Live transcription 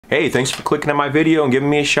Hey, thanks for clicking on my video and giving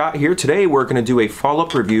me a shot here. Today we're going to do a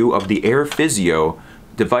follow-up review of the AirPhysio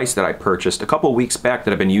device that I purchased a couple weeks back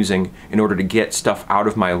that I've been using in order to get stuff out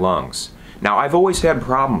of my lungs. Now, I've always had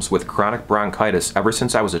problems with chronic bronchitis ever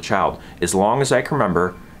since I was a child. As long as I can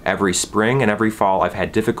remember, every spring and every fall I've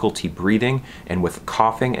had difficulty breathing and with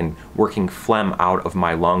coughing and working phlegm out of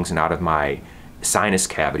my lungs and out of my sinus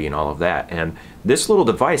cavity and all of that. And this little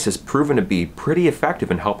device has proven to be pretty effective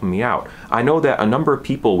in helping me out. I know that a number of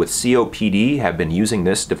people with COPD have been using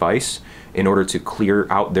this device in order to clear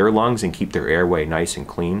out their lungs and keep their airway nice and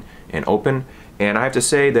clean and open. And I have to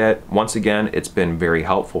say that, once again, it's been very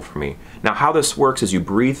helpful for me. Now, how this works is you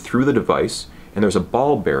breathe through the device, and there's a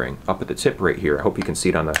ball bearing up at the tip right here. I hope you can see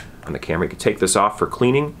it on the camera. You can take this off for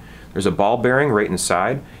cleaning. There's a ball bearing right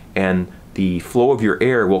inside, and the flow of your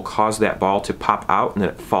air will cause that ball to pop out and then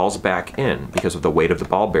it falls back in because of the weight of the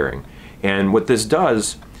ball bearing. And what this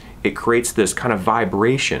does, it creates this kind of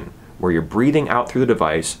vibration where you're breathing out through the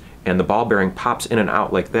device and the ball bearing pops in and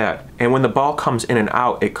out like that. And when the ball comes in and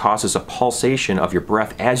out, it causes a pulsation of your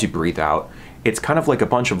breath as you breathe out. It's kind of like a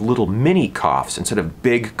bunch of little mini coughs instead of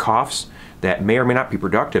big coughs that may or may not be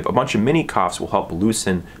productive. A bunch of mini coughs will help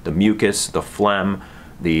loosen the mucus, the phlegm,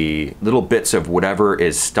 the little bits of whatever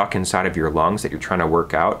is stuck inside of your lungs that you're trying to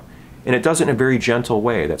work out. And it does it in a very gentle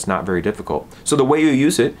way that's not very difficult. So the way you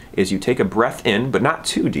use it is you take a breath in, but not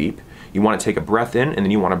too deep. You want to take a breath in and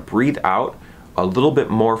then you want to breathe out a little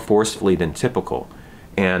bit more forcefully than typical.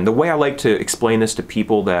 And the way I like to explain this to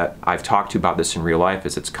people that I've talked to about this in real life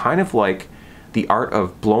is it's kind of like the art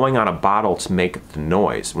of blowing on a bottle to make the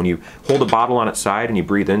noise. When you hold a bottle on its side and you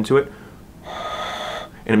breathe into it,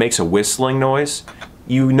 and it makes a whistling noise,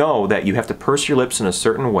 you know that you have to purse your lips in a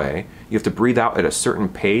certain way, you have to breathe out at a certain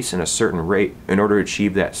pace and a certain rate in order to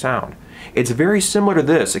achieve that sound. It's very similar to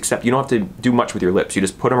this, except you don't have to do much with your lips. You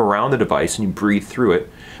just put them around the device and you breathe through it,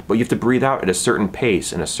 but you have to breathe out at a certain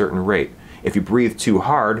pace and a certain rate. If you breathe too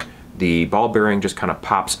hard, the ball bearing just kind of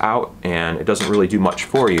pops out and it doesn't really do much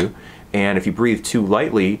for you. And if you breathe too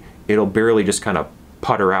lightly, it'll barely just kind of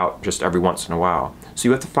putter out just every once in a while. So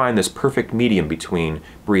you have to find this perfect medium between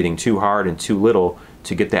breathing too hard and too little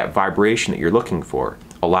to get that vibration that you're looking for.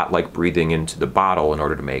 A lot like breathing into the bottle in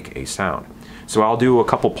order to make a sound. So I'll do a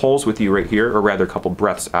couple pulls with you right here, or rather a couple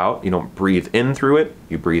breaths out. You don't breathe in through it,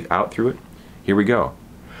 you breathe out through it. Here we go.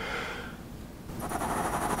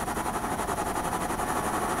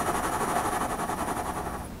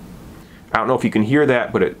 I don't know if you can hear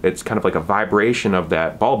that, but it's kind of like a vibration of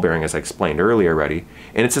that ball bearing, as I explained earlier already.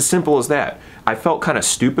 And it's as simple as that. I felt kind of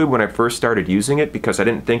stupid when I first started using it because I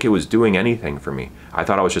didn't think it was doing anything for me. I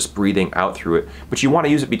thought I was just breathing out through it. But you want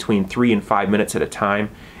to use it between 3 and 5 minutes at a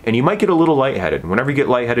time. And you might get a little lightheaded. Whenever you get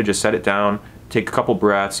lightheaded, just set it down, take a couple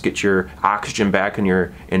breaths, get your oxygen back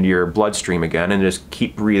into your bloodstream again, and just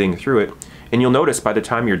keep breathing through it. And you'll notice by the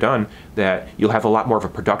time you're done that you'll have a lot more of a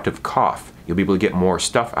productive cough. You'll be able to get more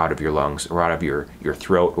stuff out of your lungs or out of your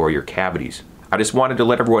throat or your cavities. I just wanted to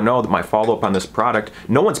let everyone know that my follow-up on this product,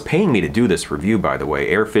 no one's paying me to do this review, by the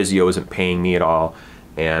way. AirPhysio isn't paying me at all.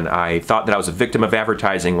 And I thought that I was a victim of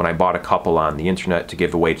advertising when I bought a couple on the internet to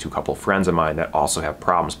give away to a couple friends of mine that also have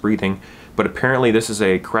problems breathing. But apparently this is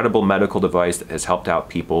a credible medical device that has helped out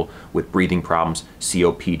people with breathing problems,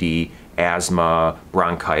 COPD, asthma,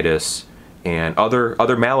 bronchitis, and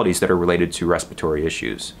other maladies that are related to respiratory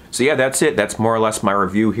issues. So yeah, that's it. That's more or less my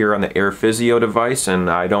review here on the AirPhysio device, and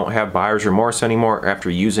I don't have buyer's remorse anymore after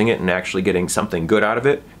using it and actually getting something good out of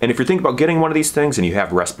it. And if you're thinking about getting one of these things and you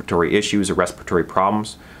have respiratory issues or respiratory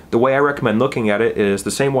problems, the way I recommend looking at it is the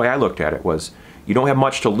same way I looked at it was, you don't have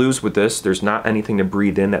much to lose with this. There's not anything to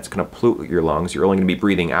breathe in that's going to pollute your lungs. You're only going to be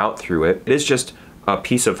breathing out through it. It is just a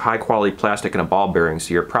piece of high quality plastic and a ball bearing,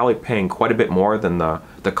 so you're probably paying quite a bit more than the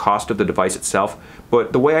cost of the device itself.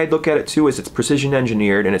 But the way I look at it too is it's precision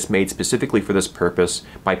engineered and it's made specifically for this purpose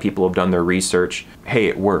by people who have done their research. Hey,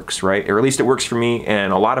 it works, right? Or at least it works for me,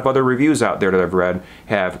 and a lot of other reviews out there that I've read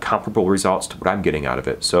have comparable results to what I'm getting out of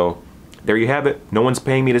it. So there you have it. No one's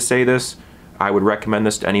paying me to say this. I would recommend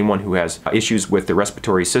this to anyone who has issues with the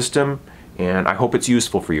respiratory system, and I hope it's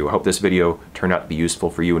useful for you. I hope this video turned out to be useful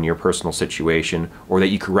for you in your personal situation, or that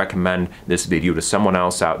you could recommend this video to someone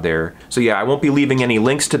else out there. So yeah, I won't be leaving any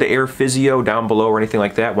links to the AirPhysio down below or anything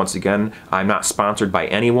like that. Once again, I'm not sponsored by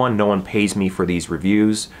anyone. No one pays me for these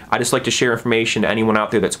reviews. I just like to share information to anyone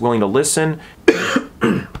out there that's willing to listen.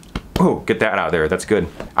 Oh, get that out of there, that's good.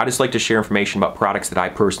 I just like to share information about products that I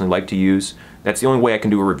personally like to use. That's the only way I can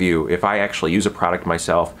do a review. If I actually use a product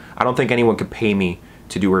myself, I don't think anyone could pay me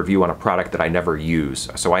to do a review on a product that I never use.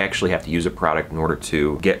 So I actually have to use a product in order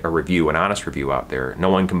to get a review, an honest review out there. No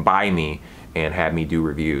one can buy me and had me do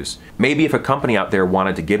reviews. Maybe if a company out there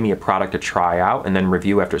wanted to give me a product to try out and then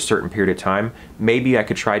review after a certain period of time, maybe I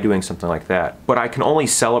could try doing something like that. But I can only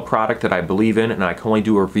sell a product that I believe in, and I can only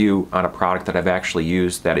do a review on a product that I've actually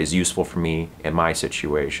used that is useful for me in my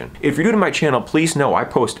situation. If you're new to my channel, please know I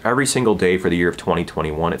post every single day for the year of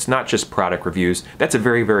 2021. It's not just product reviews. That's a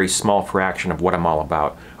very, very small fraction of what I'm all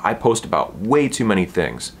about. I post about way too many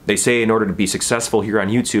things. They say in order to be successful here on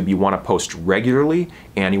YouTube, you want to post regularly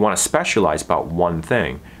and you want to specialize about one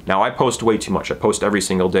thing. Now, I post way too much. I post every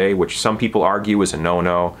single day, which some people argue is a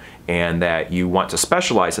no-no, and that you want to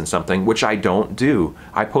specialize in something, which I don't do.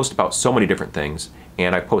 I post about so many different things,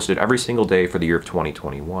 and I posted every single day for the year of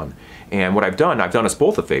 2021. And what I've done us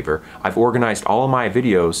both a favor. I've organized all of my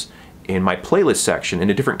videos in my playlist section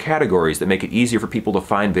into different categories that make it easier for people to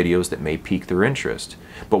find videos that may pique their interest.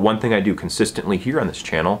 But one thing I do consistently here on this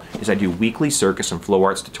channel is I do weekly circus and flow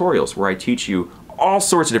arts tutorials where I teach you all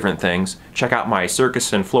sorts of different things. Check out my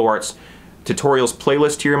circus and flow arts tutorials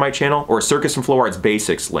playlist here in my channel, or circus and flow arts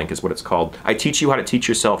basics link is what it's called. I teach you how to teach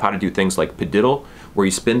yourself how to do things like padiddle, where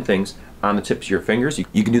you spin things on the tips of your fingers.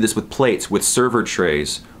 You can do this with plates, with server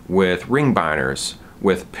trays, with ring binders,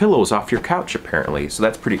 with pillows off your couch apparently, so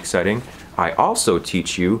that's pretty exciting. I also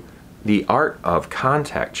teach you the art of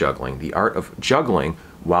contact juggling, the art of juggling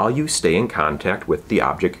while you stay in contact with the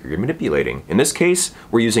object you're manipulating. In this case,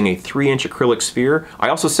 we're using a 3-inch acrylic sphere. I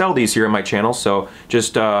also sell these here on my channel, so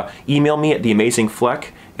just email me at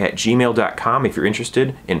theamazingflec@gmail.com if you're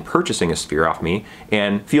interested in purchasing a sphere off me,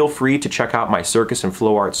 and feel free to check out my circus and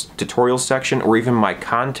flow arts tutorial section or even my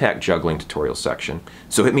contact juggling tutorial section.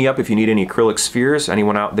 So hit me up if you need any acrylic spheres.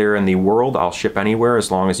 Anyone out there in the world, I'll ship anywhere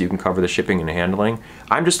as long as you can cover the shipping and handling.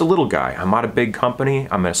 I'm just a little guy. I'm not a big company.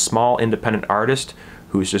 I'm a small independent artist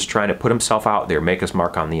who's just trying to put himself out there, make his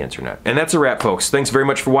mark on the internet. And that's a wrap, folks. Thanks very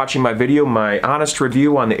much for watching my video, my honest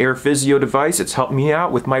review on the AirPhysio device. It's helped me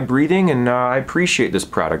out with my breathing, and I appreciate this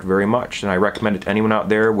product very much, and I recommend it to anyone out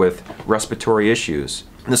there with respiratory issues.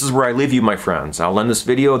 And this is where I leave you, my friends. I'll end this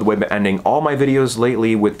video the way I've been ending all my videos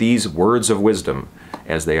lately with these words of wisdom,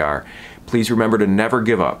 as they are. Please remember to never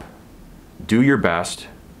give up. Do your best.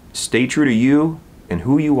 Stay true to you and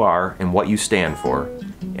who you are and what you stand for.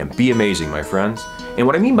 And be amazing, my friends. And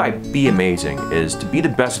what I mean by be amazing is to be the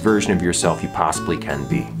best version of yourself you possibly can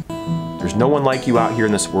be. There's no one like you out here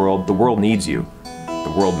in this world. The world needs you.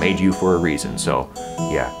 The world made you for a reason. So,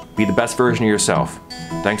 yeah, be the best version of yourself.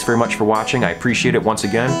 Thanks very much for watching. I appreciate it once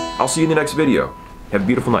again. I'll see you in the next video. Have a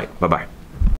beautiful night. Bye-bye.